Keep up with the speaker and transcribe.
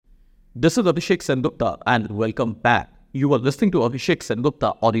This is Abhishek Sengupta and welcome back. You are listening to Abhishek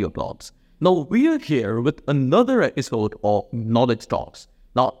Sengupta audio blogs. Now we are here with another episode of Knowledge Talks.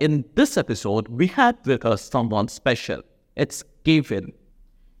 Now in this episode, we had with us someone special. It's Kevin.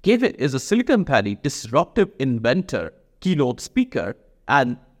 Kevin is a Silicon Valley disruptive inventor, keynote speaker,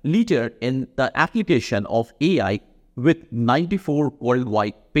 and leader in the application of AI with 94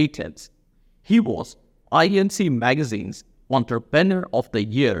 worldwide patents. He was INC Magazine's Entrepreneur of the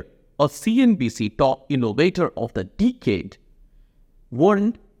Year, a CNBC Top Innovator of the Decade,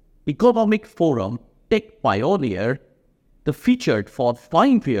 World Economic Forum Tech Pioneer, the featured for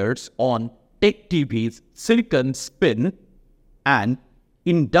 5 years on Tech TV's Silicon Spin, and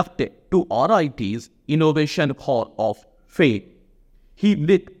inducted to RIT's Innovation Hall of Fame. He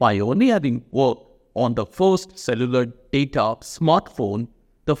led pioneering work on the first cellular data smartphone,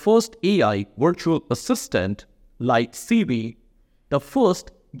 the first AI virtual assistant like Siri, the first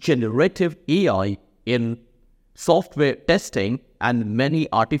generative AI in software testing, and many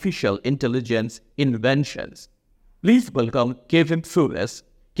artificial intelligence inventions. Please welcome Kevin Surace.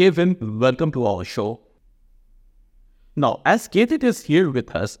 Kevin, welcome to our show. Now, as Kevin is here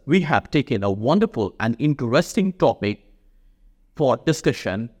with us, we have taken a wonderful and interesting topic for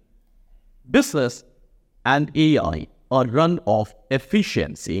discussion: business and AI, a run of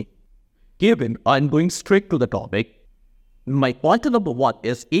efficiency. Kevin, I'm going straight to the topic. My point number one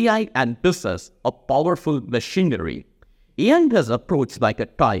is AI and business, a powerful machinery. AI has approached like a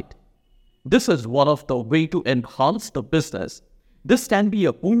tide. This is one of the ways to enhance the business. This can be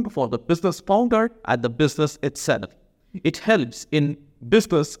a boon for the business founder and the business itself. It helps in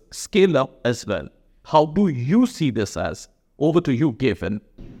business scale up as well. How do you see this as? Over to you, Kevin.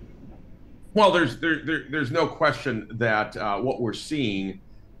 Well, there's no question that what we're seeing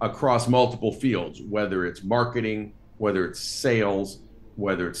across multiple fields, whether it's marketing, whether it's sales,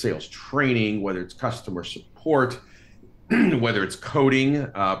 whether it's sales training, whether it's customer support, whether it's coding,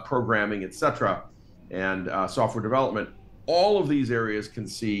 programming, etc., and software development, all of these areas can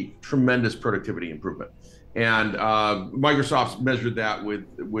see tremendous productivity improvement. And Microsoft's measured that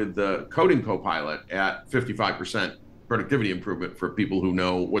with the coding copilot at 55% productivity improvement for people who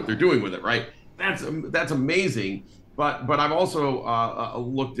know what they're doing with it, right? That's amazing. But I've also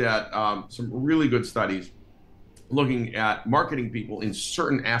looked at some really good studies looking at marketing people in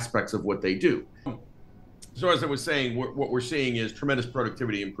certain aspects of what they do. So as I was saying, what we're seeing is tremendous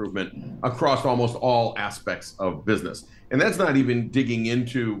productivity improvement across almost all aspects of business. And that's not even digging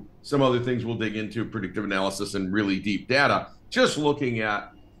into some other things we'll dig into, predictive analysis and really deep data. Just looking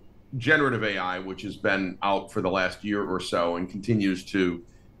at generative AI, which has been out for the last year or so and continues to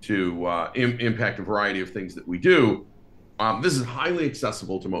impact a variety of things that we do. This is highly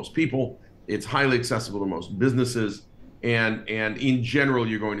accessible to most people. It's highly accessible to most businesses. And in general,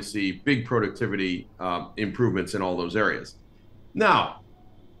 you're going to see big productivity improvements in all those areas. Now,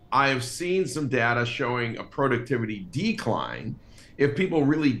 I have seen some data showing a productivity decline if people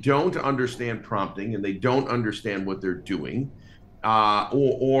really don't understand prompting and they don't understand what they're doing,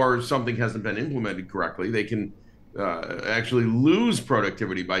 or something hasn't been implemented correctly. They can actually lose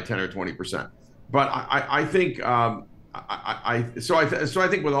productivity by 10 or 20%. But I think I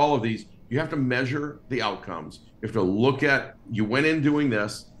think with all of these, you have to measure the outcomes. You have to look at, you went in doing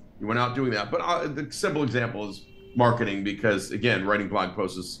this, you went out doing that. But the simple example is marketing, because again, writing blog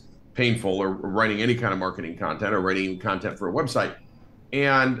posts is painful, or writing any kind of marketing content, or writing content for a website.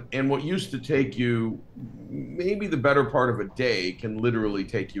 And what used to take you maybe the better part of a day can literally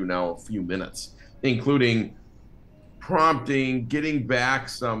take you now a few minutes, including prompting, getting back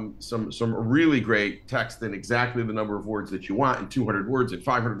some really great text in exactly the number of words that you want, in 200 words, in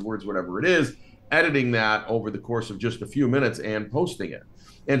 500 words, whatever it is, editing that over the course of just a few minutes and posting it.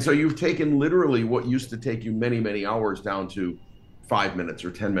 And so you've taken literally what used to take you many, many hours down to 5 minutes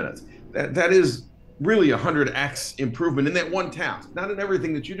or 10 minutes. That is really 100x improvement in that one task, not in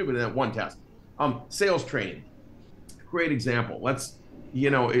everything that you do, but in that one task. Sales training, great example.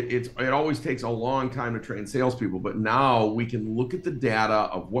 It always takes a long time to train salespeople, but now we can look at the data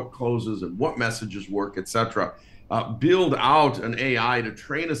of what closes and what messages work, etc. Build out an AI to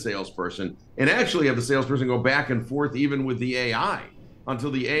train a salesperson, and actually have the salesperson go back and forth even with the AI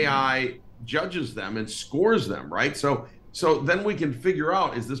until the AI judges them and scores them, right? So then we can figure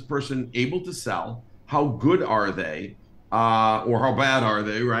out, is this person able to sell? How good are they? Or how bad are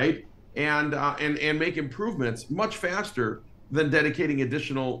they, right? And make improvements much faster than dedicating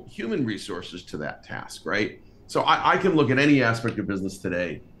additional human resources to that task, right? So I can look at any aspect of business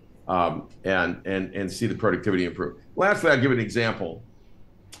today and see the productivity improve. Lastly, I'll give an example.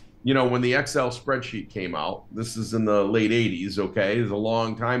 when the Excel spreadsheet came out, this is in the late 80s, okay, it's a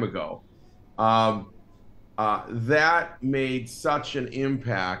long time ago. Um, that made such an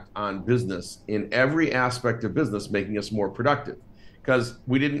impact on business in every aspect of business, making us more productive because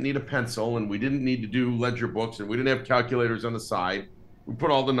we didn't need a pencil and we didn't need to do ledger books and we didn't have calculators on the side. We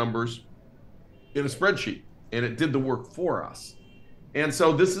put all the numbers in a spreadsheet and it did the work for us. And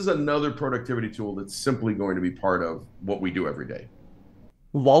so this is another productivity tool that's simply going to be part of what we do every day.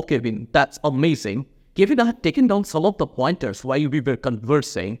 Wow, Kevin, that's amazing. Kevin, I have taken down some of the pointers while we were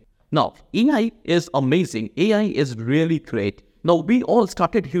conversing. Now, AI is amazing. AI is really great. Now, we all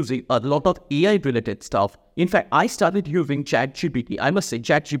started using a lot of AI-related stuff. In fact, I started using ChatGPT. I must say,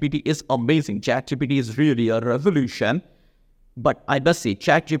 ChatGPT is amazing. ChatGPT is really a revolution. But I must say,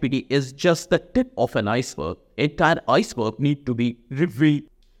 ChatGPT is just the tip of an iceberg. Entire iceberg need to be revealed.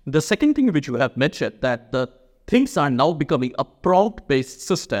 The second thing which you have mentioned, that the things are now becoming a prompt-based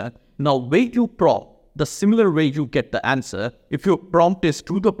system. Now, when you prompt, the similar way you get the answer, if your prompt is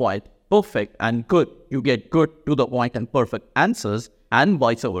to the point, perfect and good, you get good to the point and perfect answers, and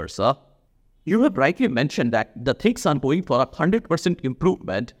vice versa. You have rightly mentioned that the things are going for 100%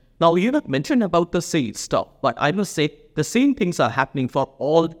 improvement. Now, you have mentioned about the sales stuff, but I must say the same things are happening for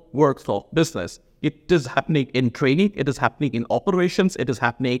all works of business. It is happening in training, it is happening in operations, it is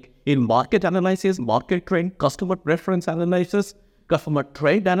happening in market analysis, market trend, customer preference analysis, customer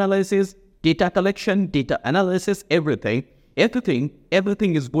trend analysis, data collection, data analysis, everything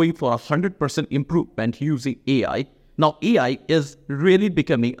is going for 100% improvement using AI. Now, AI is really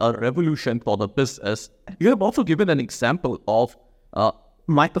becoming a revolution for the business. You have also given an example of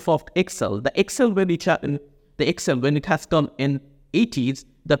Microsoft Excel. The Excel when it has come in 80s,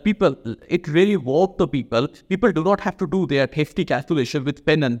 it really worked the people. People do not have to do their hefty calculation with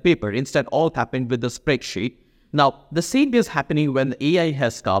pen and paper. Instead, all happened with the spreadsheet. Now, the same is happening when AI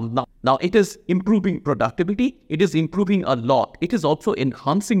has come. Now, it is improving productivity. It is improving a lot. It is also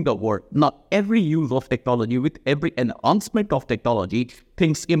enhancing the work. Not every use of technology, with every enhancement of technology,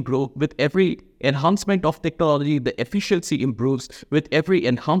 things improve. With every enhancement of technology, the efficiency improves. With every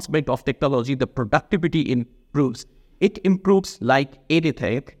enhancement of technology, the productivity improves. It improves like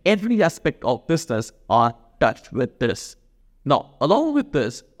anything. Every aspect of business are touched with this. Now, along with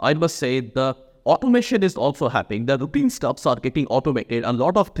this, I must say the automation is also happening. The routine stuffs are getting automated. A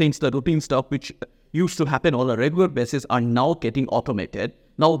lot of things, the routine stuff which used to happen on a regular basis are now getting automated.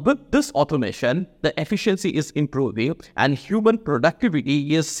 Now with this automation, the efficiency is improving and human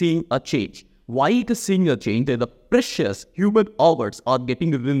productivity is seeing a change. Why it is seeing a change? The precious human hours are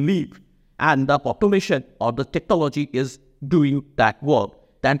getting relieved and the automation or the technology is doing that work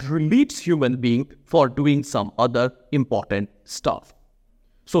that relieves human being for doing some other important stuff.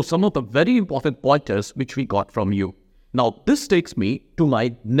 So some of the very important pointers which we got from you. Now this takes me to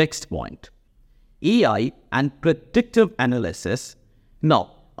my next point. AI and predictive analysis.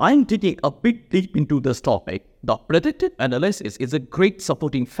 Now I'm digging a bit deep into this topic. The predictive analysis is a great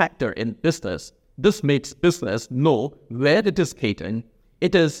supporting factor in business. This makes business know where it is heading.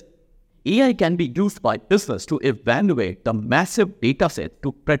 AI can be used by business to evaluate the massive data set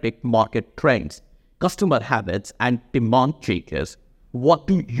to predict market trends, customer habits, and demand changes. What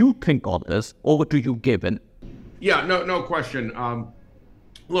do you think on this? Over to you, Kevin. Yeah, no question.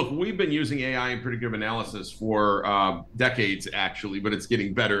 Look, we've been using AI and predictive analysis for decades, actually, but it's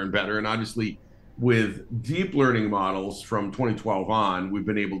getting better and better. And obviously, with deep learning models from 2012 on, we've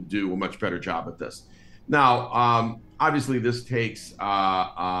been able to do a much better job at this. Now, obviously, this takes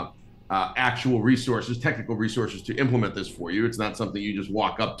actual resources, technical resources to implement this for you. It's not something you just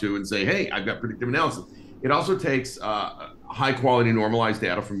walk up to and say, hey, I've got predictive analysis. It also takes high quality normalized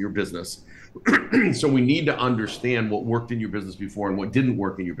data from your business. So we need to understand what worked in your business before and what didn't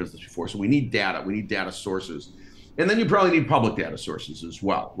work in your business before. So we need data, we need data sources. And then you probably need public data sources as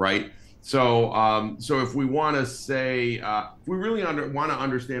well, right? So if we want to say, if we really want to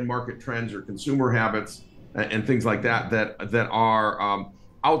understand market trends or consumer habits and things like that are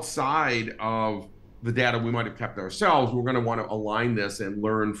outside of the data we might have kept ourselves, we're going to want to align this and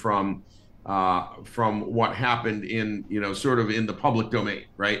learn from what happened in, sort of in the public domain,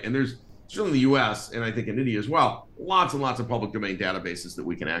 right? And there's certainly in the US and I think in India as well, lots and lots of public domain databases that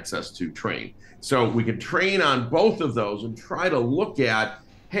we can access to train. So we can train on both of those and try to look at,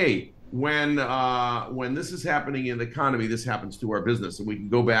 hey, when this is happening in the economy, this happens to our business, and we can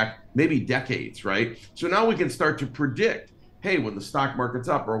go back maybe decades, right? So now we can start to predict, hey, when the stock market's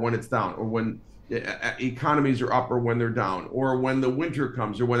up or when it's down, or when economies are up or when they're down, or when the winter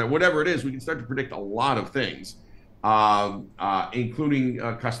comes, or whatever it is, we can start to predict a lot of things, including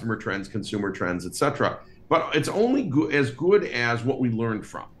customer trends, consumer trends, etc. But it's only as good as what we learned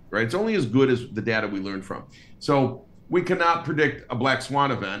from. right? It's only as good as the data we learn from. So we cannot predict a black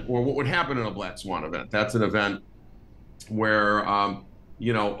swan event or what would happen in a black swan event. That's an event where,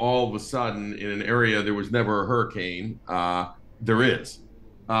 all of a sudden in an area there was never a hurricane. There is.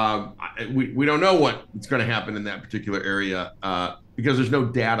 We don't know what's going to happen in that particular area because there's no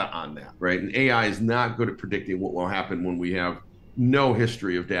data on that, right? And AI is not good at predicting what will happen when we have no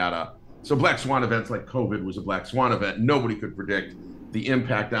history of data. So black swan events like COVID was a black swan event. Nobody could predict the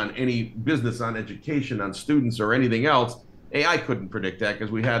impact on any business, on education, on students, or anything else. AI couldn't predict that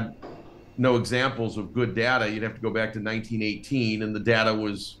because we had no examples of good data. You'd have to go back to 1918, and the data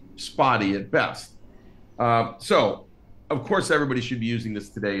was spotty at best. So, of course, everybody should be using this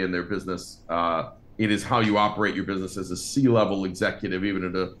today in their business. It is how you operate your business as a C-level executive, even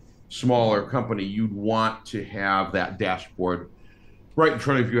at a smaller company. You'd want to have that dashboard right in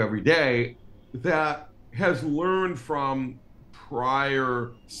front of you every day that has learned from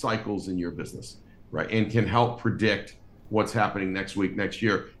prior cycles in your business, right? And can help predict what's happening next week, next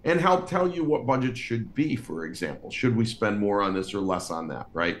year, and help tell you what budget should be, for example. Should we spend more on this or less on that,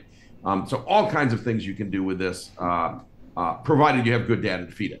 right? So all kinds of things you can do with this, provided you have good data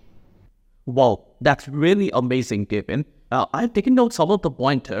to feed it. Wow, that's really amazing, Kevin. I've taken down some of the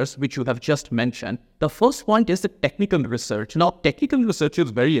pointers which you have just mentioned. The first point is the technical research. Now, technical research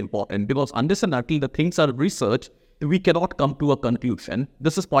is very important because unless and until the things are researched, we cannot come to a conclusion.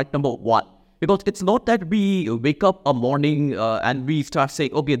 This is point number one. Because it's not that we wake up a morning and we start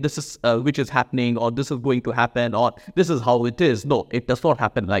saying, okay, this is which is happening, or this is going to happen, or this is how it is. No, it does not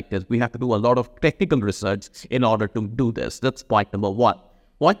happen like this. We have to do a lot of technical research in order to do this. That's point number one.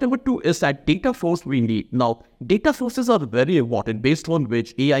 Point number two is that data source we need. Now, data sources are very important based on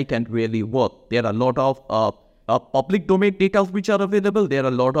which AI can really work. There are a lot of public domain data which are available. There are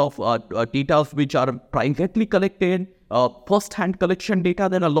a lot of data which are privately collected. First-hand collection data,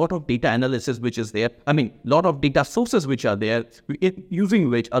 there are a lot of data analysis which is there. I mean, a lot of data sources which are there, using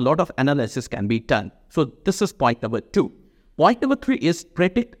which a lot of analysis can be done. So this is point number two. Point number three is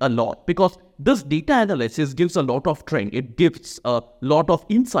predict a lot, because this data analysis gives a lot of trend. It gives a lot of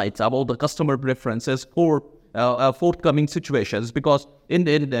insights about the customer preferences for forthcoming situations, because in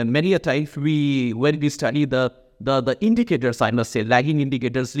many a times when we study the indicators, I must say, lagging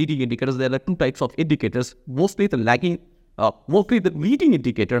indicators, leading indicators, there are two types of indicators. Mostly the leading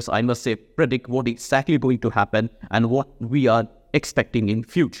indicators, I must say, predict what exactly going to happen and what we are expecting in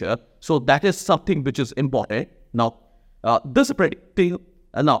future. So that is something which is important. Now, this predicting,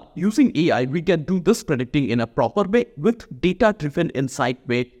 now using AI, we can do this predicting in a proper way with data-driven insight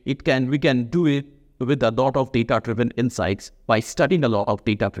way. We can do it with a lot of data-driven insights by studying a lot of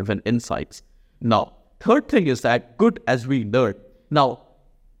data-driven insights. Now, third thing is that good as we learn. Now,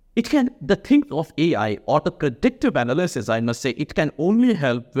 the thing of AI or the predictive analysis, I must say, it can only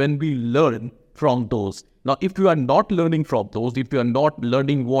help when we learn from those. Now, if you are not learning from those, if you are not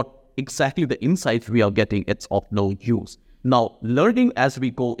learning what exactly the insights we are getting, it's of no use. Now, learning as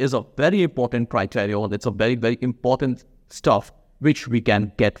we go is a very important criterion. It's a very, very important stuff which we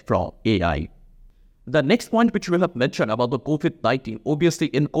can get from AI. The next point which we have mentioned about the COVID-19, obviously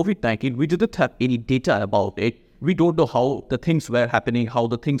in COVID-19, we didn't have any data about it. We don't know how the things were happening, how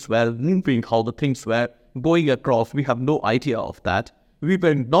the things were moving, how the things were going across. We have no idea of that. We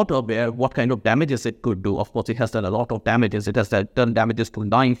were not aware what kind of damages it could do. Of course, it has done a lot of damages. It has done damages to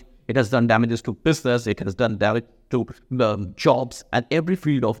life. It has done damages to business. It has done damage to jobs, and every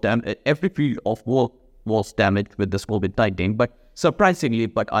field of work was damaged with this COVID-19. But surprisingly,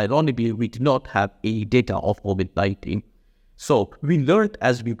 but ironically, we did not have any data of COVID-19. So we learned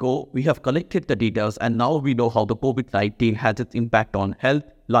as we go. We have collected the data, and now we know how the COVID-19 has its impact on health,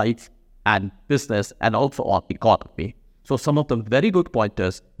 life, and business, and also on the economy. So some of the very good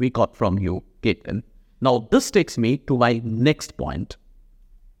pointers we got from you, Caitlin. Now this takes me to my next point.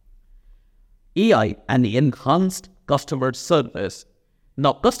 AI and enhanced customer service.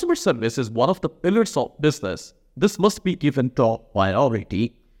 Now, customer service is one of the pillars of business. This must be given top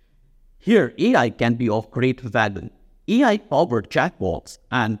priority. Here, AI can be of great value. AI-powered chatbots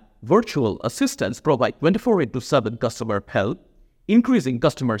and virtual assistants provide 24/7 customer help, increasing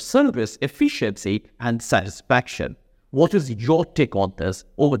customer service efficiency and satisfaction. What is your take on this?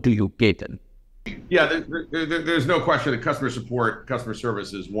 Over to you, Gaten. Yeah, there's no question that customer support, customer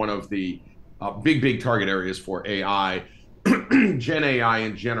service is one of the big target areas for AI. Gen AI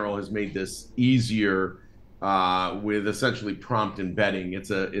in general has made this easier with essentially prompt embedding.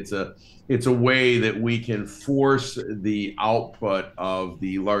 It's a way that we can force the output of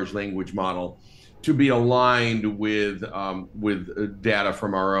the large language model to be aligned with data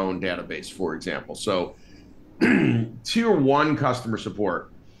from our own database, for example. So tier one customer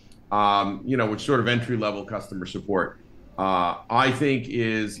support which sort of entry level customer support, I think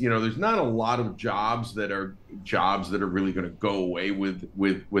is, there's not a lot of jobs that are really going to go away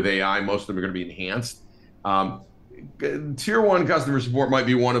with AI. Most of them are going to be enhanced. Tier one customer support might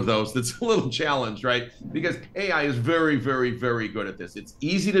be one of those that's a little challenged, right? Because AI is very, very, very good at this. It's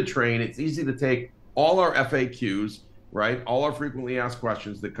easy to train. It's easy to take all our FAQs, right? All our frequently asked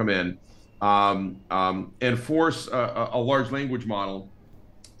questions that come in, and force a large language model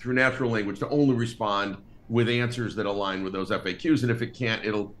through natural language to only respond with answers that align with those FAQs. And if it can't,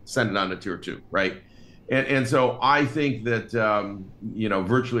 it'll send it on to tier two, right? And so I think that,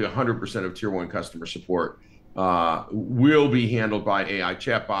 virtually 100% of tier one customer support will be handled by AI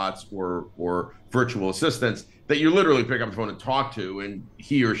chatbots or virtual assistants that you literally pick up the phone and talk to, and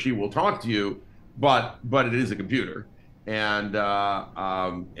he or she will talk to you, but it is a computer, and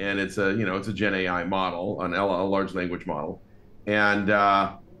it's a Gen AI model, a large language model, and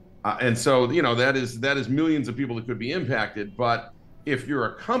so that is millions of people that could be impacted. But if you're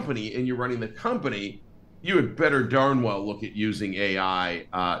a company and you're running the company, you had better darn well look at using AI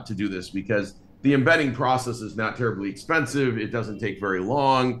to do this, because the embedding process is not terribly expensive. It doesn't take very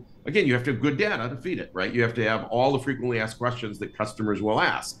long. Again, you have to have good data to feed it, right? You have to have all the frequently asked questions that customers will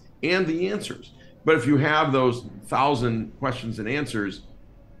ask and the answers. But if you have those 1,000 questions and answers,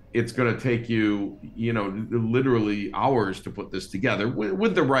 it's going to take you, literally hours to put this together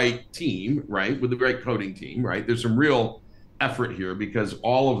with the right team, right? With the right coding team, right? There's some real effort here, because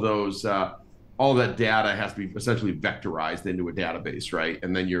all of those, all of that data has to be essentially vectorized into a database, right?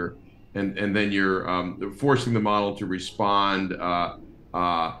 And then you're forcing the model to respond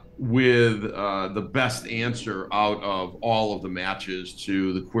with the best answer out of all of the matches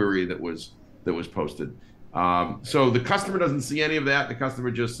to the query that was posted. So the customer doesn't see any of that. The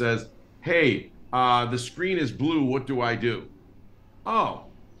customer just says, "Hey, the screen is blue. What do I do?" Oh,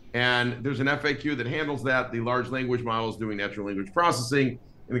 and there's an FAQ that handles that. The large language model is doing natural language processing,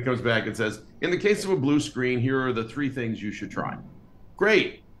 and it comes back and says, "In the case of a blue screen, here are the 3 things you should try."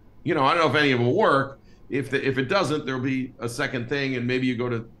 Great. I don't know if any of them will work. If it doesn't, there'll be a second thing, and maybe you go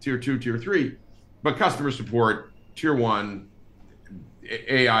to tier 2, tier 3. But customer support, tier 1,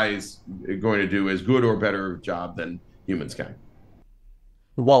 AI is going to do as good or better job than humans can.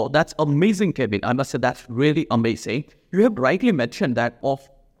 Wow, that's amazing, Kevin. I must say that's really amazing. You have rightly mentioned that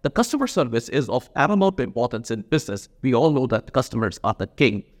the customer service is of paramount importance in business. We all know that customers are the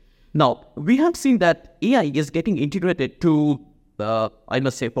king. Now, we have seen that AI is getting integrated to I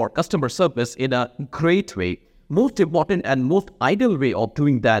must say, for customer service in a great way. Most important and most ideal way of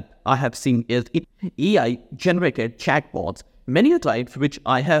doing that I have seen is AI generated chatbots. Many a times, which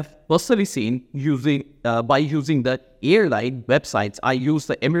I have personally seen by using the airline websites. I use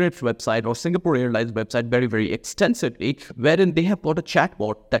the Emirates website or Singapore Airlines website very, very extensively, wherein they have got a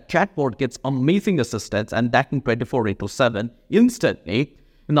chatbot. That chatbot gets amazing assistance, and that in 24/7 instantly.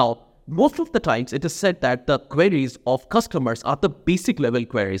 Now, most of the times, it is said that the queries of customers are the basic level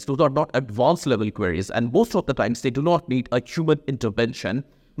queries. Those are not advanced level queries. And most of the times, they do not need a human intervention.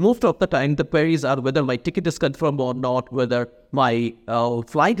 Most of the time, the queries are whether my ticket is confirmed or not, whether my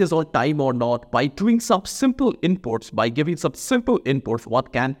flight is on time or not. By doing some simple inputs, by giving some simple inputs, one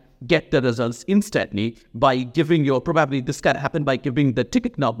can get the results instantly. By giving probably this can happen by giving the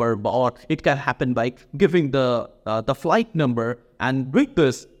ticket number, or it can happen by giving the flight number. And with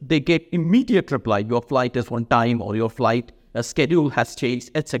this, they get immediate reply. Your flight is on time, or your flight schedule has changed,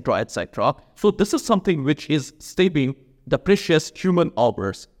 etc., etc. So this is something which is saving the precious human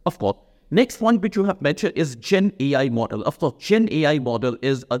hours. Of course, next one which you have mentioned is Gen AI model. Of course, Gen AI model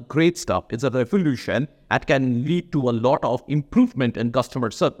is a great stuff. It's a revolution that can lead to a lot of improvement in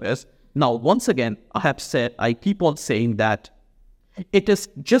customer service. Now, once again, I keep on saying that it is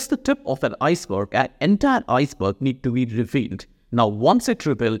just the tip of an iceberg. An entire iceberg needs to be revealed. Now, once it's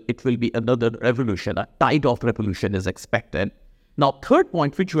revealed, it will be another revolution. A tide of revolution is expected. Now, third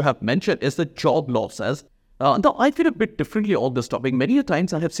point which you have mentioned is the job losses. Now, I feel a bit differently on this topic. Many a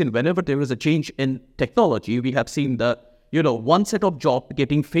times I have seen whenever there is a change in technology, we have seen the, one set of job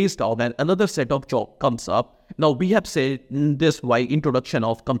getting phased out and another set of job comes up. Now, we have said this while introduction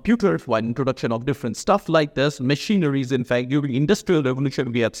of computers, while introduction of different stuff like this, machineries. In fact, during industrial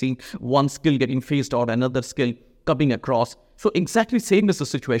revolution, we have seen one skill getting phased out, another skill coming across. So exactly same is the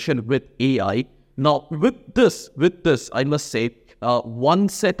situation with AI. Now, with this, I must say, one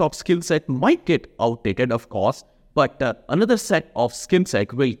set of skill set might get outdated, of course, but another set of skill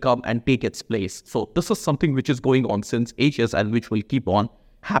set will come and take its place. So this is something which is going on since ages and which will keep on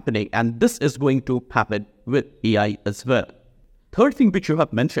happening. And this is going to happen with AI as well. Third thing which you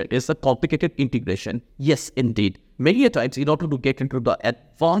have mentioned is the complicated integration. Yes, indeed. many a times in order to get into the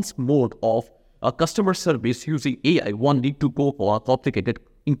advanced mode of customer service using AI, one need to go for a complicated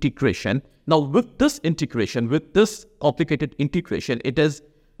integration. Now, with this integration, with this complicated integration, it is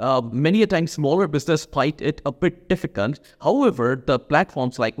many a time smaller business find it a bit difficult. However, the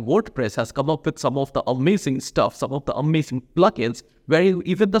platforms like WordPress has come up with some of the amazing stuff, some of the amazing plugins where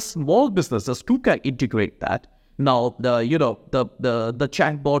even the small businesses too can integrate that. Now, the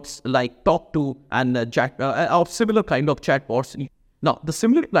chatbots like Talk to and or similar kind of chatbots. Now, the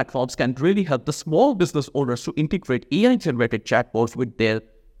similar platforms can really help the small business owners to integrate AI-generated chatbots with their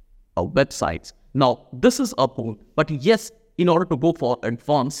websites. Now, this is a boon, but yes, in order to go for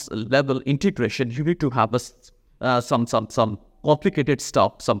advanced level integration, you need to have some complicated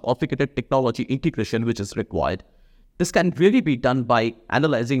stuff, some complicated technology integration which is required. This can really be done by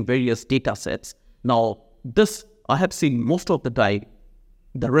analyzing various data sets. Now, this I have seen most of the time,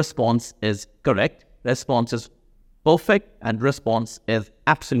 the response is correct, response is perfect, and response is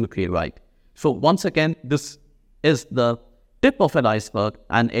absolutely right. So once again, this is the tip of an iceberg,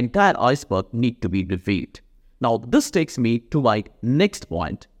 and entire iceberg need to be revealed. Now, this takes me to my next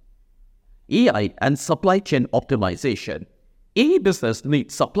point, AI and supply chain optimization. Any business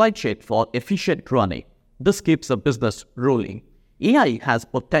needs supply chain for efficient running. This keeps a business rolling. AI has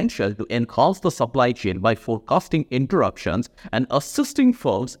potential to enhance the supply chain by forecasting interruptions and assisting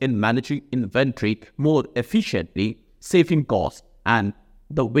firms in managing inventory more efficiently, saving costs and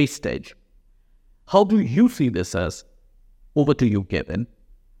the wastage. How do you see this as? Over to you, Kevin.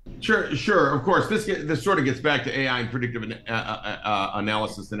 Sure. Of course, this sort of gets back to AI and predictive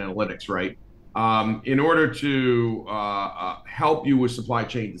analysis and analytics, right? In order to help you with supply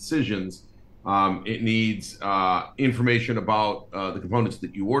chain decisions, it needs information about the components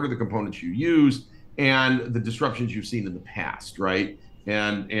that you order, the components you use, and the disruptions you've seen in the past, right?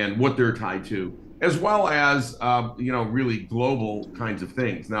 And what they're tied to, as well as really global kinds of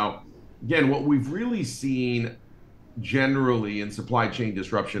things. Now, again, what we've really seen generally in supply chain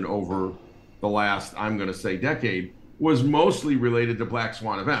disruption over the last, I'm going to say, decade, was mostly related to black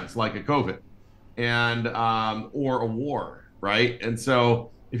swan events like a COVID and or a war, right? And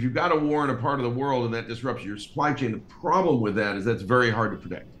so if you've got a war in a part of the world and that disrupts your supply chain, the problem with that is that's very hard to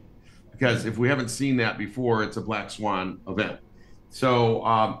predict, because if we haven't seen that before, it's a black swan event. So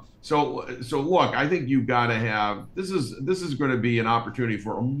look, I think you've got to have, this is going to be an opportunity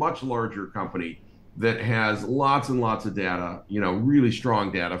for a much larger company that has lots and lots of data, really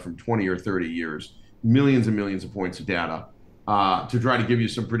strong data from 20 or 30 years, millions and millions of points of data, to try to give you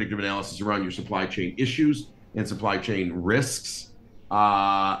some predictive analysis around your supply chain issues and supply chain risks that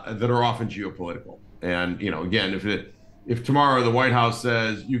are often geopolitical. And, again, if tomorrow the White House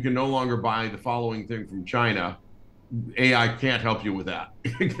says you can no longer buy the following thing from China, AI can't help you with that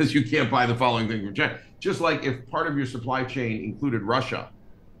because you can't buy the following thing from China. Just like if part of your supply chain included Russia,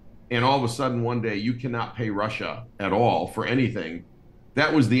 and all of a sudden one day you cannot pay Russia at all for anything,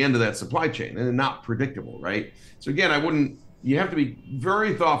 that was the end of that supply chain, and not predictable, right? So again, you have to be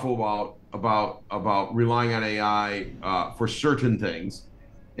very thoughtful about relying on AI for certain things.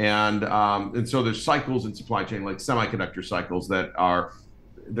 And so there's cycles in supply chain, like semiconductor cycles, they're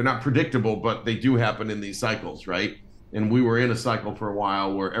not predictable, but they do happen in these cycles, right? And we were in a cycle for a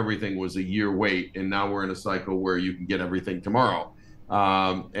while where everything was a year wait, and now we're in a cycle where you can get everything tomorrow.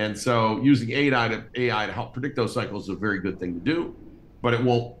 And so using AI to help predict those cycles is a very good thing to do, but it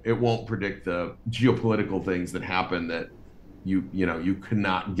won't predict the geopolitical things that happen that you could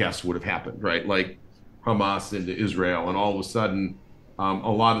not guess would have happened, right? Like Hamas into Israel, and all of a sudden,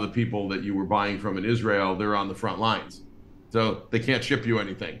 a lot of the people that you were buying from in Israel, they're on the front lines, so they can't ship you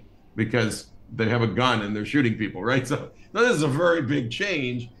anything because they have a gun and they're shooting people, right? So this is a very big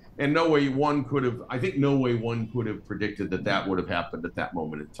change. And no way one could have predicted that would have happened at that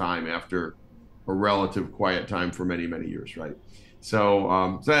moment in time after a relative quiet time for many, many years, right?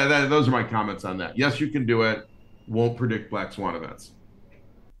 So, those are my comments on that. Yes, you can do it. Won't predict black swan events.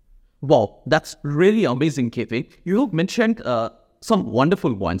 Wow, that's really amazing, KV. You have mentioned some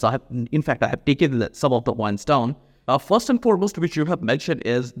wonderful points. I have taken some of the points down. First and foremost, which you have mentioned,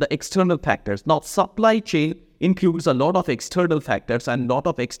 is the external factors. Now, supply chain includes a lot of external factors, and a lot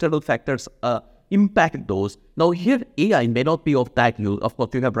of external factors impact those. Now, here AI may not be of that use. Of course,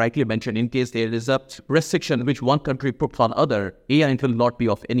 you have rightly mentioned, in case there is a restriction which one country puts on other, AI will not be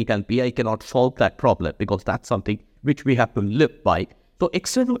of any help. AI cannot solve that problem because that's something which we have to live by. So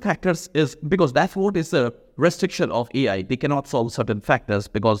external factors is because that's what is the restriction of AI. They cannot solve certain factors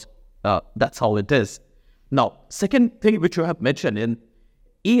because that's how it is. Now, second thing which you have mentioned in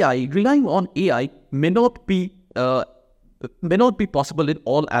AI, relying on AI may not be possible in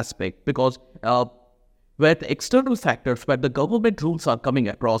all aspects, because where the external factors, where the government rules are coming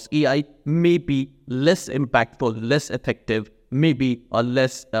across, AI may be less impactful, less effective, maybe a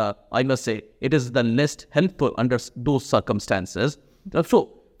less, I must say, it is the less helpful under those circumstances.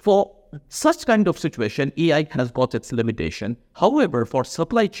 So for such kind of situation, AI has got its limitation. However, for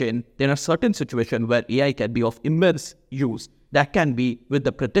supply chain, there are certain situations where AI can be of immense use. That can be with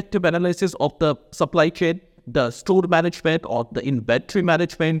the predictive analysis of the supply chain, the store management or the inventory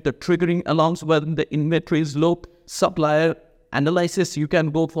management, the triggering alarms when the inventory is low, supplier analysis you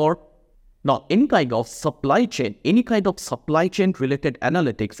can go for. Now, any kind of supply chain related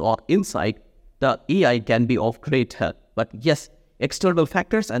analytics or insight, the AI can be of great help. But yes, external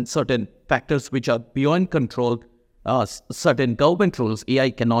factors and certain factors which are beyond control, certain government rules, AI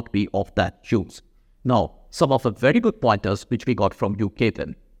cannot be of that use. Now, some of the very good pointers which we got from you,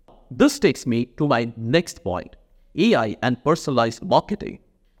 Ketan. This takes me to my next point, AI and personalized marketing.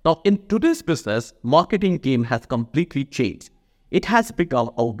 Now, in today's business, marketing game has completely changed. It has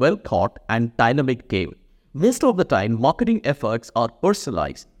become a well-thought and dynamic game. Most of the time, marketing efforts are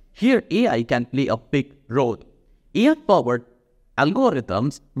personalized. Here, AI can play a big role. AI-powered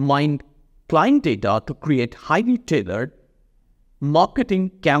algorithms mine client data to create highly tailored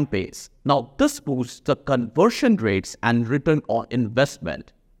marketing campaigns. Now, this boosts the conversion rates and return on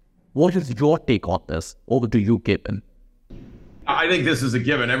investment. What is your take on this? Over to you, Kevin. I think this is a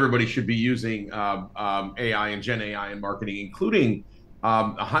given. Everybody should be using AI and Gen AI in marketing, including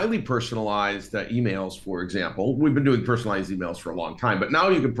highly personalized emails, for example. We've been doing personalized emails for a long time, but now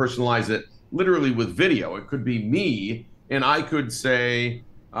you can personalize it literally with video. It could be me, and I could say,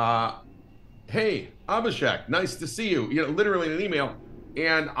 hey, Abhishek, nice to see you, literally in an email.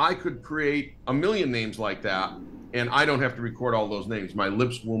 And I could create a million names like that, and I don't have to record all those names. My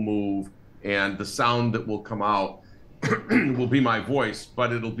lips will move, and the sound that will come out will be my voice,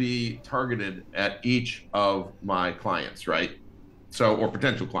 but it'll be targeted at each of my clients, right? So, or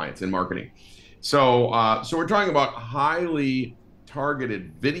potential clients in marketing. So we're talking about highly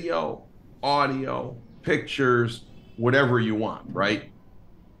targeted video, audio, pictures, whatever you want, right?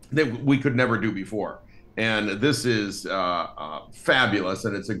 That we could never do before. And this is fabulous,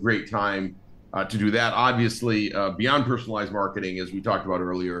 and it's a great time to do that. Obviously, beyond personalized marketing, as we talked about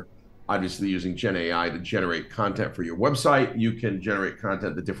earlier, obviously using Gen AI to generate content for your website. You can generate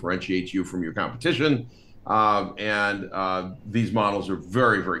content that differentiates you from your competition. These models are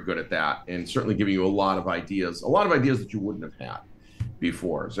very, very good at that, and certainly giving you a lot of ideas that you wouldn't have had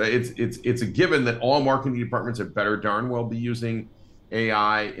before. So it's a given that all marketing departments had better darn well be using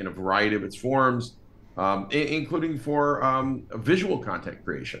AI in a variety of its forms, including for visual content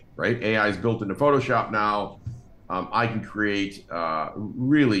creation, right? AI is built into Photoshop now. I can create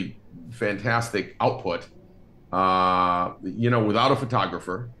really fantastic output, without a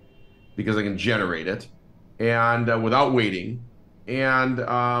photographer, because I can generate it, and without waiting, and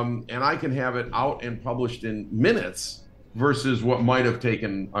I can have it out and published in minutes versus what might have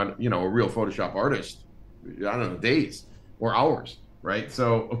taken a real Photoshop artist, I don't know, days or hours, right?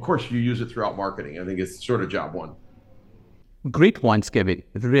 So of course you use it throughout marketing. I think it's sort of job one. Great points, Kevin.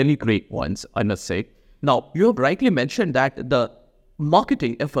 Really great points, I must say. Now, you have rightly mentioned that the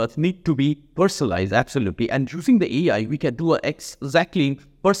marketing efforts need to be personalized, absolutely. And using the AI, we can do exactly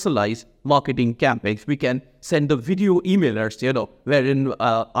personalized marketing campaigns. We can send the video emailers, wherein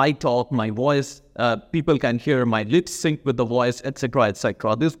I talk, my voice, people can hear my lips sync with the voice, etc.,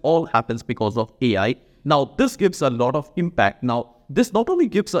 etc. This all happens because of AI. Now, this gives a lot of impact. Now, this not only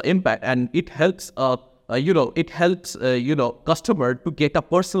gives an impact, and it helps customer to get a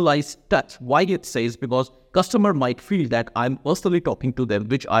personalized touch. Why it says? Because customer might feel that I'm personally talking to them,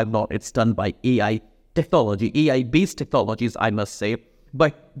 which I'm not. It's done by AI technology, AI-based technologies, I must say.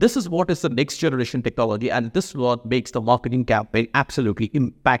 But this is what is the next generation technology, and this is what makes the marketing campaign absolutely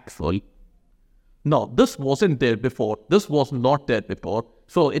impactful. Now, this wasn't there before. This was not there before.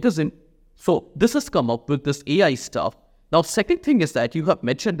 So it isn't. So this has come up with this AI stuff. Now, second thing is that you have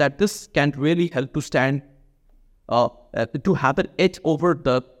mentioned that this can really help to stand, to have an edge over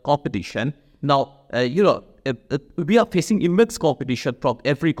the competition. Now, we are facing immense competition from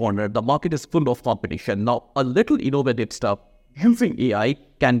every corner. The market is full of competition. Now, a little innovative stuff using AI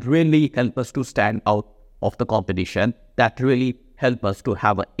can really help us to stand out of the competition. That really help us to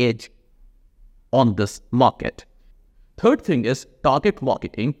have an edge on this market. Third thing is target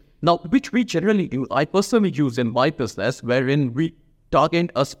marketing. Now, which we generally use, I personally use in my business, wherein we target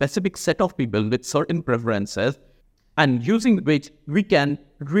a specific set of people with certain preferences, and using which we can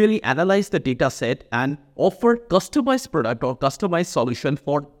really analyze the data set and offer customized product or customized solution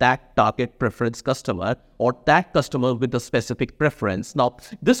for that target preference customer or that customer with a specific preference. Now,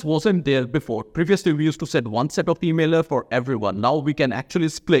 this wasn't there before. Previously, we used to send one set of emailer for everyone. Now we can actually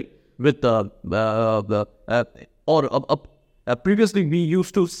split with previously we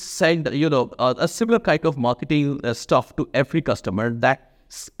used to send a similar kind of marketing stuff to every customer. That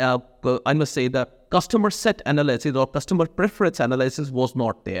I must say the customer set analysis or customer preference analysis was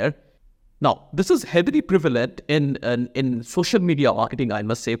not there. Now, this is heavily prevalent in social media marketing, I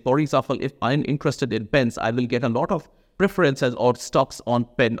must say. For example, if I'm interested in pens, I will get a lot of preferences or stocks on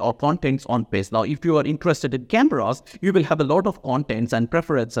pen or contents on pens. Now, if you are interested in cameras, you will have a lot of contents and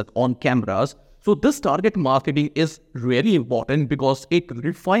preferences on cameras. So this target marketing is really important because it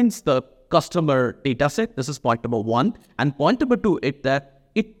refines the customer data set. This is point number one. And point number two is that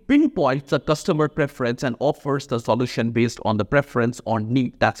it pinpoints the customer preference and offers the solution based on the preference or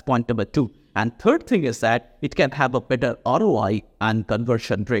need. That's point number two. And third thing is that it can have a better ROI and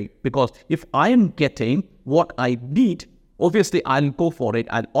conversion rate, because if I am getting what I need, obviously I'll go for it,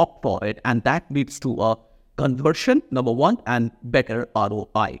 I'll opt for it, and that leads to a conversion, number one, and better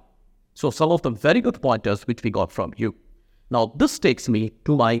ROI. So some of the very good pointers which we got from you. Now this takes me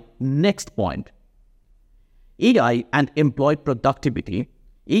to my next point. AI and employee productivity.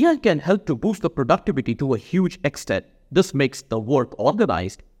 AI can help to boost the productivity to a huge extent. This makes the work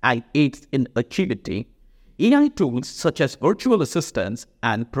organized and aids in agility. AI tools such as virtual assistants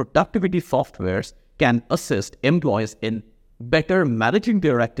and productivity softwares can assist employees in better managing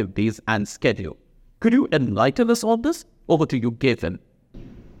their activities and schedule. Could you enlighten us on this? Over to you, Gavin.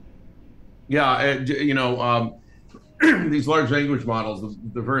 Yeah, these large language models,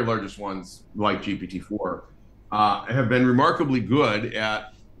 the very largest ones like GPT-4, have been remarkably good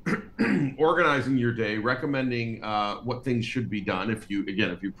at organizing your day, recommending what things should be done if you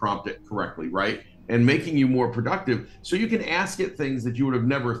prompt it correctly, right? And making you more productive, so you can ask it things that you would have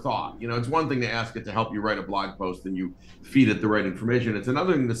never thought. It's one thing to ask it to help you write a blog post and you feed it the right information. It's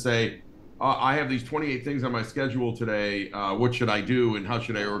another thing to say, I have these 28 things on my schedule today. What should I do and how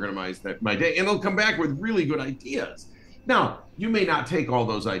should I organize my day? And it'll come back with really good ideas. Now, you may not take all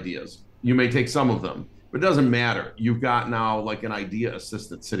those ideas. You may take some of them, but it doesn't matter. You've got now like an idea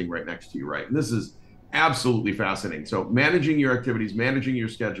assistant sitting right next to you, right? And this is absolutely fascinating. So managing your activities, managing your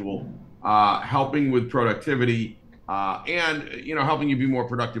schedule, helping with productivity, and helping you be more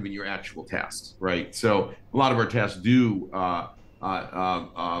productive in your actual tasks, right? So a lot of our tasks do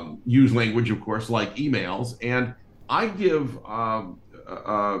use language, of course, like emails. And I give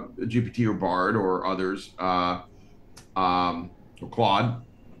GPT or Bard or others, or Claude,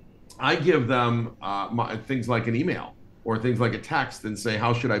 I give them things like an email or things like a text and say,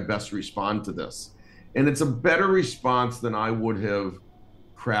 how should I best respond to this? And it's a better response than I would have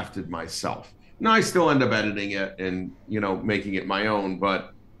crafted myself. Now, I still end up editing it and, making it my own,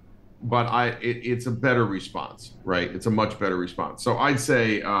 but it's a better response, right? It's a much better response. So I'd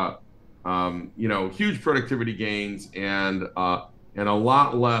say, huge productivity gains and a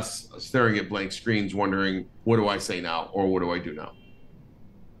lot less staring at blank screens, wondering, what do I say now? Or what do I do now?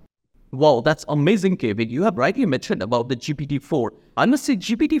 Wow, that's amazing, Kevin. You have rightly mentioned about the GPT-4. I must say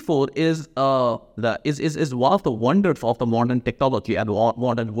GPT-4 is one of the wonders of the modern technology and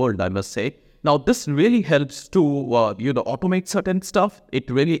modern world, I must say. Now, this really helps to automate certain stuff. It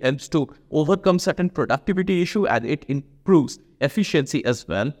really helps to overcome certain productivity issue, and it improves efficiency as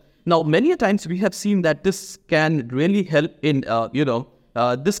well. Now, many a times we have seen that this can really help in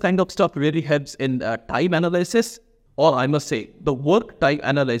this kind of stuff really helps in time analysis. Or I must say, the work time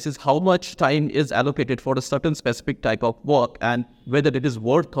analysis, how much time is allocated for a certain specific type of work and whether it is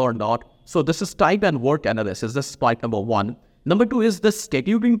worth or not. So this is time and work analysis. This is point number one. Number two is the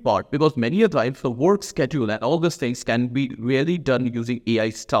scheduling part, because many a times the work schedule and all these things can be really done using AI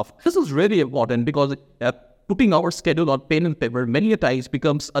stuff. This is really important because putting our schedule on pen and paper many a times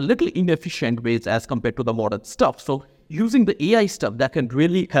becomes a little inefficient ways as compared to the modern stuff. So using the AI stuff, that can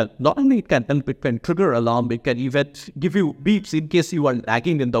really help. Not only it can trigger alarm, it can even give you beeps in case you are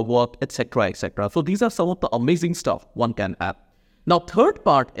lagging in the work, etc., etc. So these are some of the amazing stuff one can have. Now, third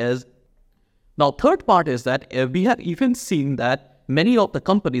part is that we have even seen that many of the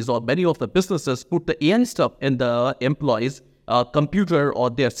companies or many of the businesses put the AI stuff in the employees' computer or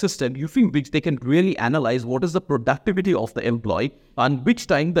their system, using which they can really analyze what is the productivity of the employee and which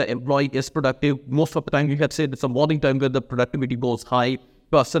time the employee is productive. Most of the time, you have said it's a morning time where the productivity goes high.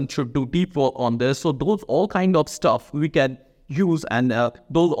 Person should do deep work on this. So those all kind of stuff we can use, and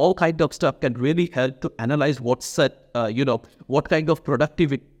those all kind of stuff can really help to analyze what kind of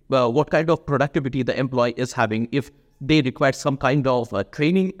productivity the employee is having. If they require some kind of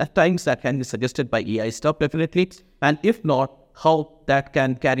training at times that can be suggested by AI stuff, definitely. And if not, how that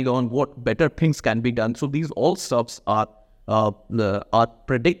can carry on, what better things can be done. So these all stuffs are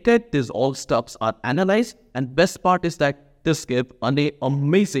predicted, these all stuffs are analyzed, and best part is that this gives an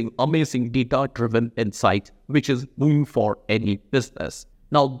amazing data-driven insight, which is boom for any business.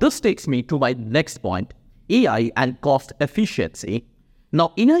 Now, this takes me to my next point, AI and cost efficiency.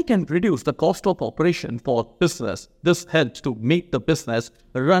 Now, AI can reduce the cost of operation for business. This helps to make the business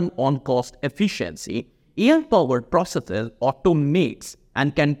run on cost efficiency. AI-powered processes automates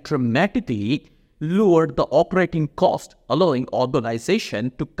and can dramatically lower the operating cost, allowing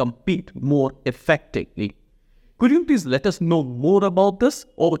organization to compete more effectively. Could you please let us know more about this?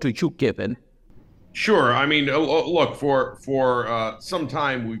 Over to you, Kevin. Sure. I mean, look, for some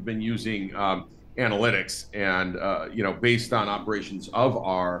time we've been using analytics and based on operations of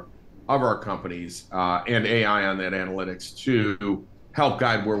our companies and AI on that analytics to help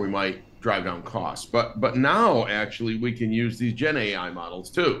guide where we might drive down costs. But now actually we can use these Gen AI models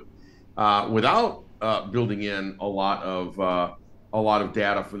too, without building in a lot of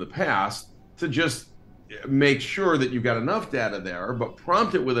data from the past, to just make sure that you've got enough data there, but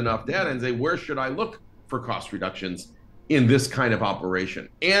prompt it with enough data and say, where should I look for cost reductions in this kind of operation?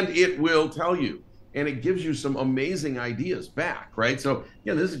 And it will tell you, and it gives you some amazing ideas back, right? So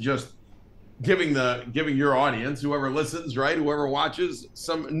yeah, this is just giving your audience, whoever listens, right, whoever watches,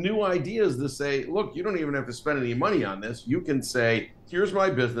 some new ideas to say, look, you don't even have to spend any money on this. You can say, here's my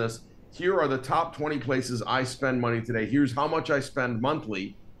business. Here are the top 20 places I spend money today. Here's how much I spend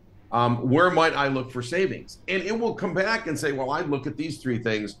monthly. Where might I look for savings? And it will come back and say, well, I'd look at these 3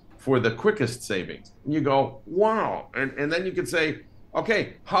 things for the quickest savings. And you go, wow. And then you could say,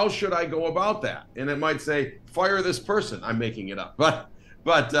 okay, how should I go about that? And it might say, fire this person. I'm making it up, but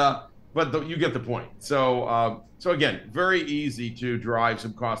you get the point. So again, very easy to drive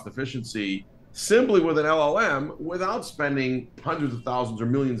some cost efficiency simply with an LLM without spending hundreds of thousands or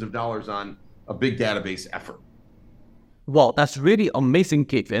millions of dollars on a big database effort. Wow, that's really amazing,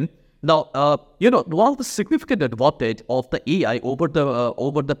 Kevin. Now, one of the significant advantage of the AI over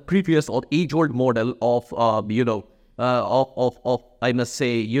the previous or age-old model of I must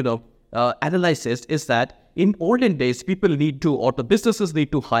say, analysis is that in olden days, people need to, or the businesses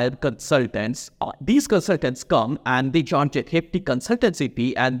need to hire consultants. These consultants come and they charge a hefty consultancy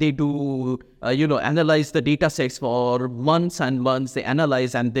fee, and they do, analyze the data sets for months and months. They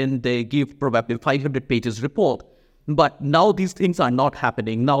analyze and then they give probably 500 pages report. But now these things are not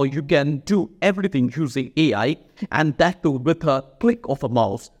happening. Now you can do everything using AI, and that too with a click of a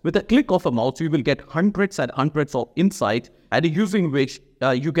mouse. With a click of a mouse, you will get hundreds and hundreds of insights, and using which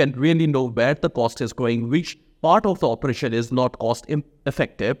you can really know where the cost is going, which part of the operation is not cost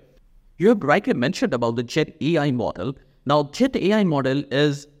effective. You have rightly mentioned about the Jet AI model. Now, Jet AI model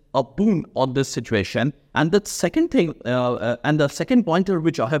is a boon on this situation. And the second thing, and the second pointer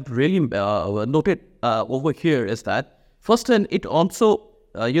which I have really noted over here is that, first, and it also,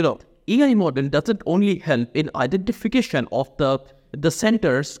 AI model doesn't only help in identification of the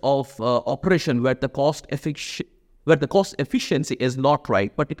centers of operation where the cost efficiency is not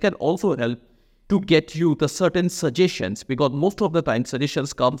right, but it can also help to get you the certain suggestions, because most of the time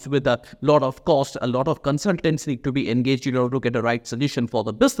suggestions comes with a lot of cost, a lot of consultants need to be engaged in order to get the right solution for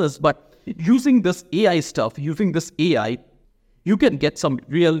the business. But using this AI stuff, using this AI, you can get some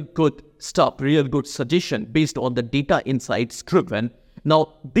real good stuff, real good suggestion based on the data insights driven.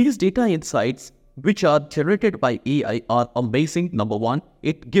 Now, these data insights which are generated by AI are amazing. Number one,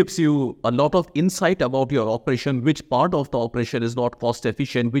 it gives you a lot of insight about your operation, which part of the operation is not cost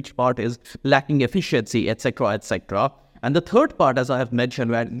efficient, which part is lacking efficiency, etc., etc. And the third part, as I have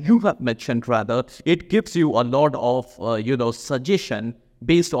mentioned, where you have mentioned rather, it gives you a lot of, suggestion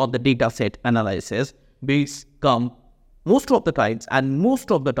based on the data set analysis. These come most of the times, and most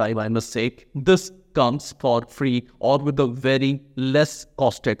of the time, I must say, this comes for free or with a very less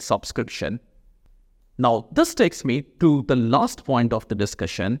costed subscription. Now, this takes me to the last point of the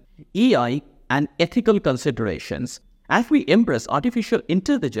discussion, AI and ethical considerations. As we embrace artificial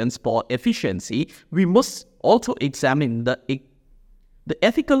intelligence for efficiency, we must also examine the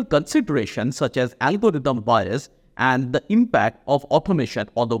ethical considerations such as algorithm bias and the impact of automation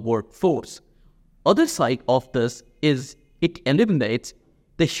on the workforce. Other side of this is it eliminates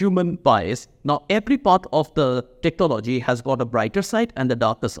the human bias. Now, every part of the technology has got a brighter side and a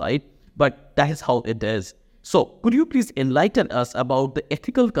darker side, but that is how it is. So, could you please enlighten us about the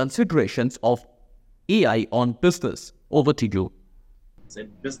ethical considerations of AI on business? Over to you.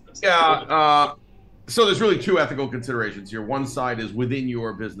 Yeah. So there's really two ethical considerations here. One side is within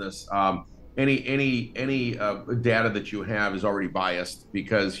your business. any data that you have is already biased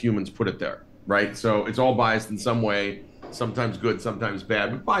because humans put it there, right? So it's all biased in some way, sometimes good, sometimes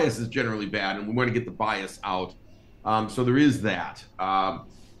bad, but bias is generally bad, and we want to get the bias out. So there is that.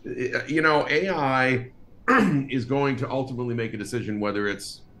 AI is going to ultimately make a decision whether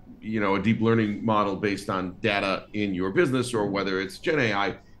it's a deep learning model based on data in your business or whether it's Gen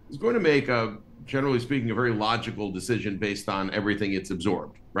AI is going to make generally speaking, a very logical decision based on everything it's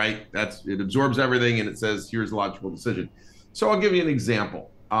absorbed, right? It absorbs everything and it says, here's a logical decision. So I'll give you an example.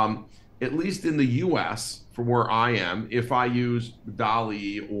 At least in the US, from where I am, if I use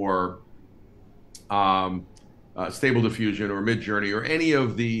DALL-E or Stable Diffusion or Midjourney or any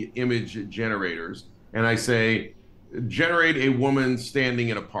of the image generators, and I say, generate a woman standing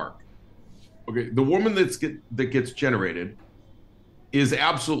in a park. Okay, the woman that gets generated is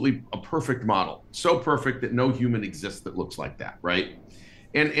absolutely a perfect model, so perfect that no human exists that looks like that, right?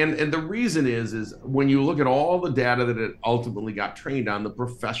 And the reason is when you look at all the data that it ultimately got trained on, the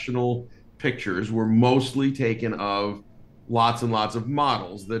professional pictures were mostly taken of lots and lots of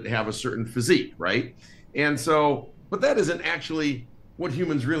models that have a certain physique, right? And so, but that isn't actually what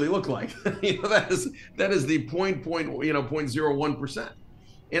humans really look like. That is the 0.01%.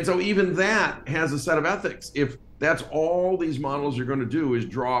 And so even that has a set of ethics. If that's all these models are going to do is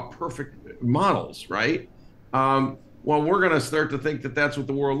draw perfect models, right? Well, we're going to start to think that that's what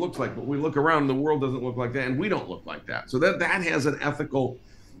the world looks like, but we look around and the world doesn't look like that, and we don't look like that. So that has an ethical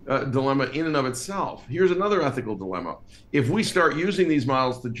dilemma in and of itself. Here's another ethical dilemma. If we start using these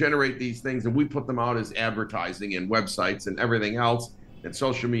models to generate these things and we put them out as advertising and websites and everything else, and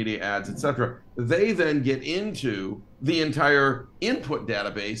social media ads, etc., they then get into the entire input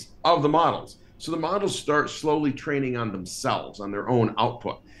database of the models. So the models start slowly training on themselves, on their own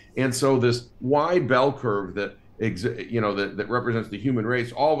output. And so this wide bell curve that represents the human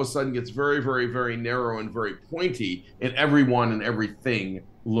race all of a sudden gets very, very, very narrow and very pointy, and everyone and everything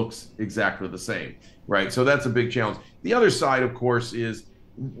looks exactly the same, right? So that's a big challenge. The other side, of course, is,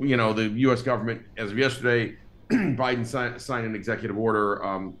 the U.S. government, as of yesterday, Biden signed an executive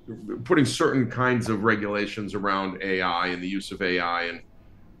order putting certain kinds of regulations around AI and the use of AI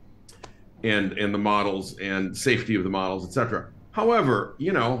and the models and safety of the models, et cetera. However,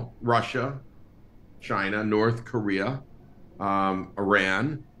 Russia, China, North Korea,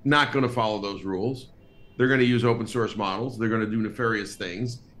 Iran, not going to follow those rules. They're going to use open source models. They're going to do nefarious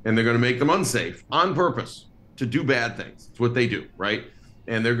things, and they're going to make them unsafe on purpose to do bad things. It's what they do, right?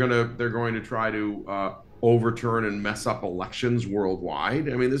 And they're going to try to overturn and mess up elections worldwide.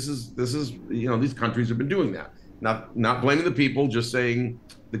 I mean, this is these countries have been doing that. Not blaming the people, just saying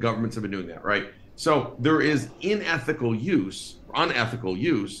the governments have been doing that, right? So there is unethical use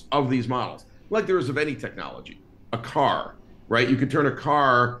of these models, like there is of any technology. A car, right? You could turn a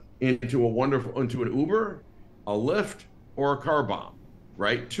car into an Uber, a Lyft, or a car bomb,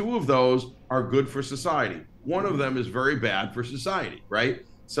 right? Two of those are good for society. One of them is very bad for society, right?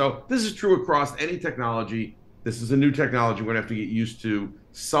 So this is true across any technology. This is a new technology. We're going to have to get used to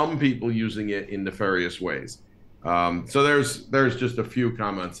some people using it in nefarious ways. So there's just a few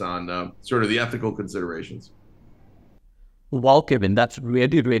comments on sort of the ethical considerations. Wow, Kevin, that's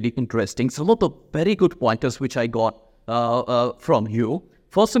really, really interesting. Some of the very good pointers which I got from you.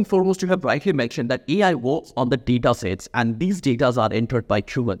 First and foremost, you have rightly mentioned that AI works on the data sets, and these data are entered by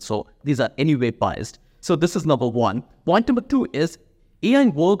humans. So these are anyway biased. So this is number one. Point number two is AI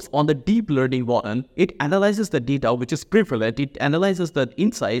works on the deep learning model. It analyzes the data which is prevalent. It analyzes the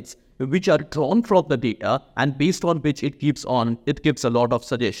insights which are drawn from the data, and based on which it gives a lot of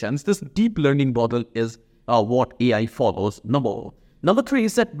suggestions. This deep learning model is what AI follows. Number three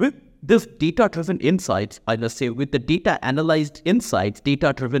is that with this data-driven insights, I must say, with the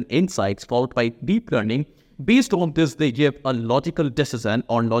data-driven insights followed by deep learning, based on this, they give a logical decision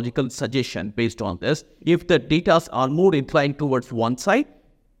or logical suggestion based on this. If the data are more inclined towards one side,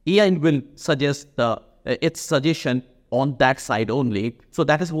 AI will suggest its suggestion on that side only. So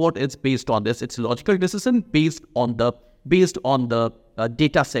that is what it's based on this. It's logical decision based on the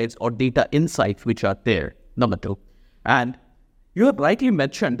data sets or data insights which are there. Number two. And you have rightly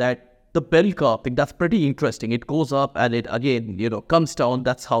mentioned that the bell curve thing, that's pretty interesting. It goes up and it again, comes down.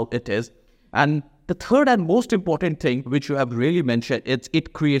 That's how it is. And the third and most important thing, which you have really mentioned,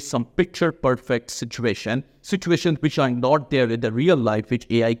 it creates some picture-perfect situations which are not there in the real life, which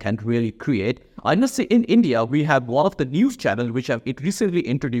AI can really create. I must say, in India, we have one of the news channels it recently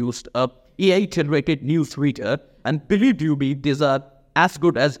introduced a AI-generated news reader, and believe you me, these are as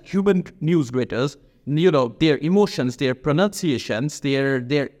good as human news readers. Their emotions, their pronunciations,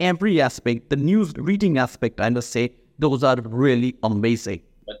 their every aspect, the news reading aspect, I must say, those are really amazing.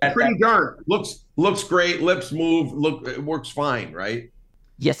 Pretty darn looks great. Lips move. It works fine, right?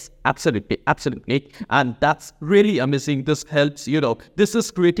 Yes, absolutely, absolutely. And that's really amazing. This helps, this is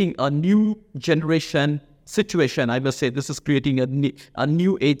creating a new generation situation. I must say, this is creating a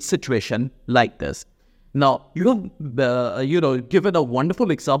new age situation like this. Now, you have, given a wonderful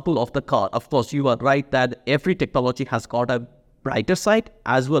example of the car. Of course, you are right that every technology has got a brighter side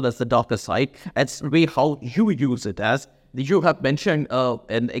as well as the darker side. It's the way how you use it as. You have mentioned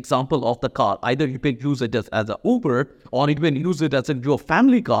an example of the car. Either you can use it as an Uber, or you can use it as your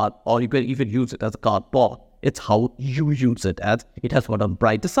family car, or you can even use it as a car ball. It's how you use it as. It has got a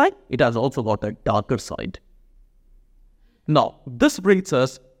brighter side. It has also got a darker side. Now, this brings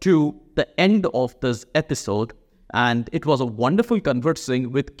us to the end of this episode, and it was a wonderful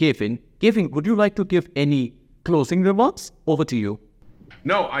conversing with Kevin. Kevin, would you like to give any closing remarks? Over to you.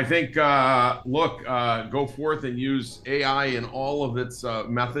 No, I think, go forth and use AI in all of its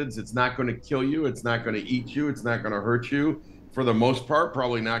methods. It's not going to kill you. It's not going to eat you. It's not going to hurt you. For the most part,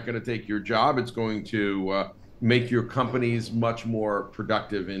 probably not going to take your job. It's going to make your companies much more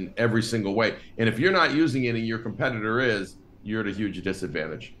productive in every single way. And if you're not using it and your competitor is, you're at a huge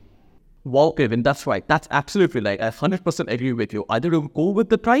disadvantage. Wow, Kevin, that's right. That's absolutely right. I 100% agree with you. Either you go with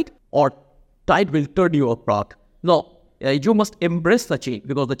the tide or tide will turn you apart. No. You must embrace the change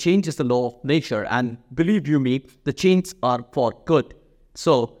because the change is the law of nature, and believe you me, the changes are for good.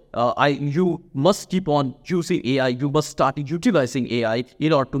 So you must keep on using AI. You must start utilizing AI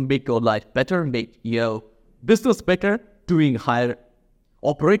in order to make your life better, make your business better,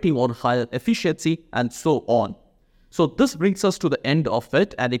 operating on higher efficiency, and so on. So this brings us to the end of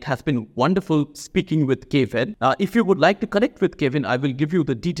it, and it has been wonderful speaking with Kevin. If you would like to connect with Kevin, I will give you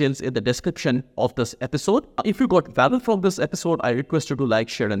the details in the description of this episode. If you got value from this episode, I request you to like,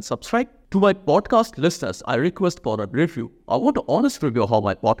 share, and subscribe. To my podcast listeners, I request for a review. I want an honest review of how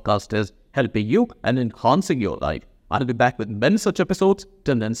my podcast is helping you and enhancing your life. I'll be back with many such episodes.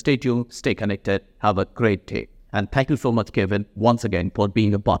 Till then, stay tuned, stay connected, have a great day. And thank you so much, Kevin, once again for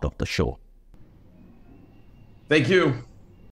being a part of the show. Thank you.